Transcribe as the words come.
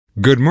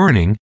Good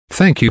morning,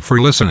 thank you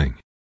for listening.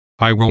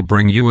 I will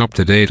bring you up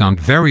to date on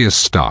various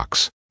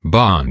stocks,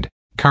 bond,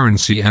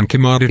 currency and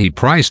commodity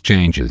price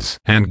changes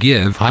and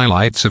give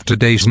highlights of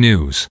today's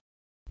news.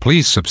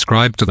 Please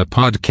subscribe to the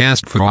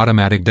podcast for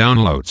automatic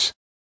downloads.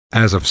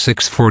 As of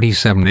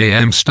 6:47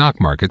 a.m. stock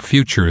market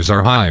futures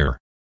are higher.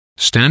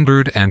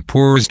 Standard &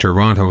 Poor's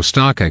Toronto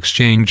Stock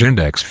Exchange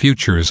Index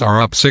futures are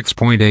up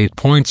 6.8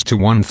 points to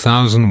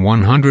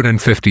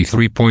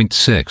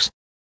 1,153.6.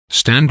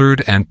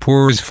 Standard &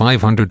 Poor's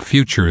 500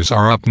 futures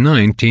are up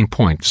 19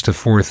 points to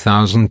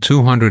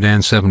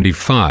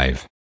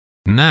 4,275.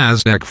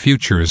 Nasdaq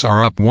futures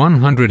are up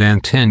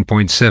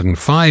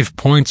 110.75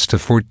 points to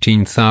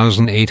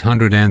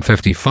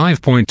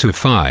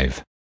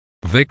 14,855.25.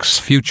 VIX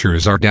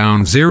futures are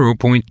down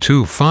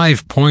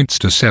 0.25 points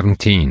to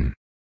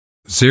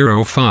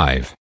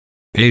 17.05.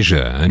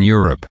 Asia and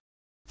Europe.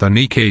 The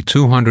Nikkei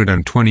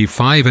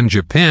 225 in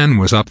Japan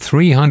was up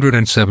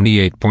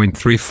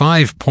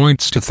 378.35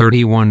 points to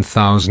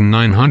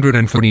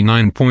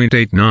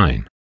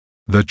 31,949.89.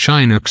 The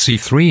China CSI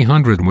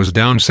 300 was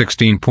down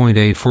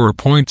 16.84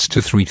 points to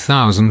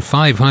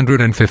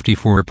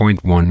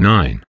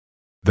 3,554.19.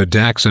 The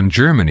DAX in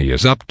Germany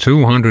is up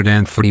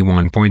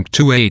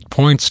 231.28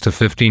 points to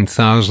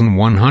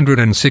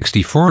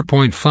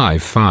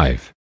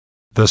 15,164.55.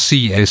 The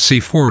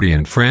CAC 40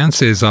 in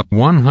France is up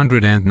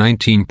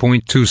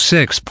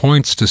 119.26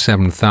 points to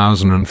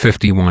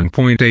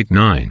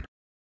 7,051.89.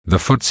 The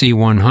FTSE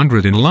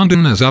 100 in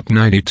London is up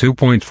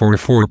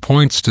 92.44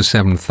 points to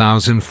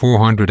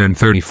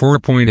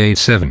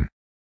 7,434.87.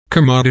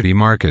 Commodity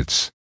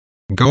markets.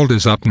 Gold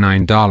is up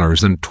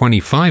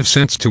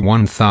 $9.25 to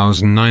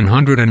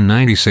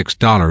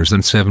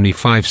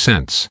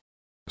 $1,996.75.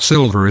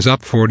 Silver is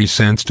up 40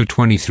 cents to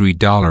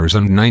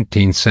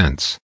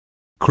 $23.19.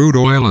 Crude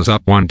oil is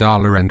up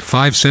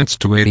 $1.05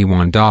 to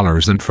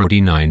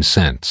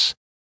 $81.49.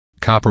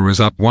 Copper is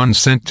up 1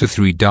 cent to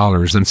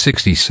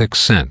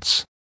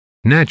 $3.66.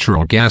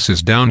 Natural gas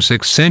is down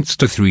 6 cents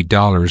to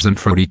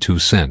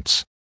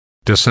 $3.42.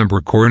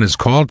 December corn is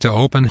called to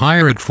open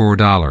higher at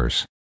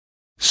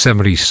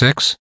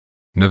 $4.76.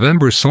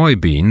 November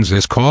soybeans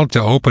is called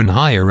to open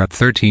higher at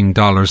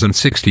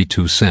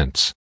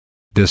 $13.62.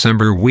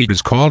 December wheat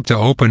is called to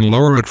open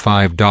lower at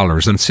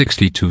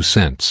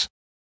 $5.62.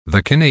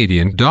 The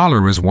Canadian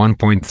dollar is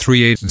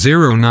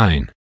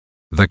 1.3809.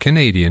 The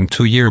Canadian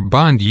 2-year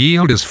bond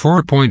yield is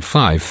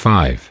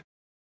 4.55.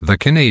 The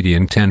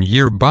Canadian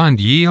 10-year bond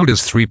yield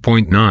is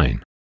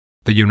 3.9.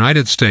 The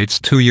United States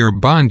 2-year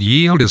bond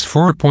yield is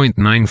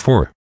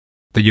 4.94.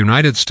 The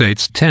United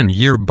States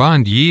 10-year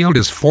bond yield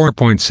is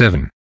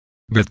 4.7.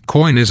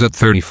 Bitcoin is at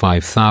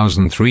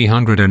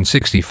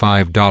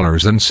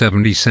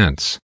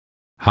 $35,365.70.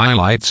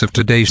 Highlights of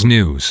today's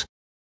news.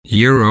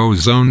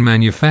 Eurozone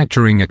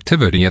manufacturing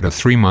activity at a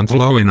 3-month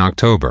low in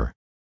October.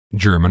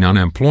 German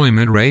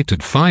unemployment rate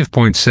at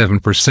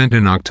 5.7%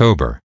 in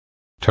October.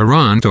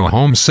 Toronto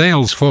home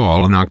sales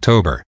fall in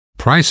October,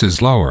 prices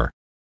lower.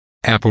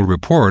 Apple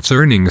reports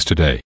earnings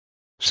today.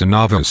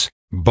 Synovus,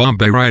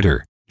 Bombay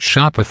Ryder,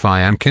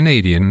 Shopify and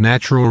Canadian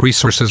Natural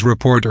Resources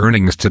report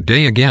earnings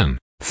today again.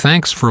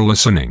 Thanks for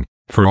listening.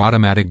 For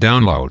automatic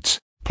downloads,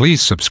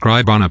 please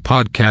subscribe on a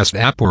podcast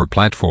app or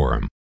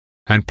platform.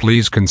 And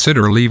please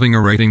consider leaving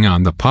a rating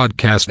on the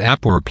podcast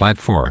app or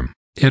platform.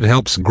 It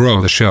helps grow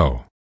the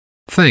show.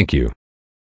 Thank you.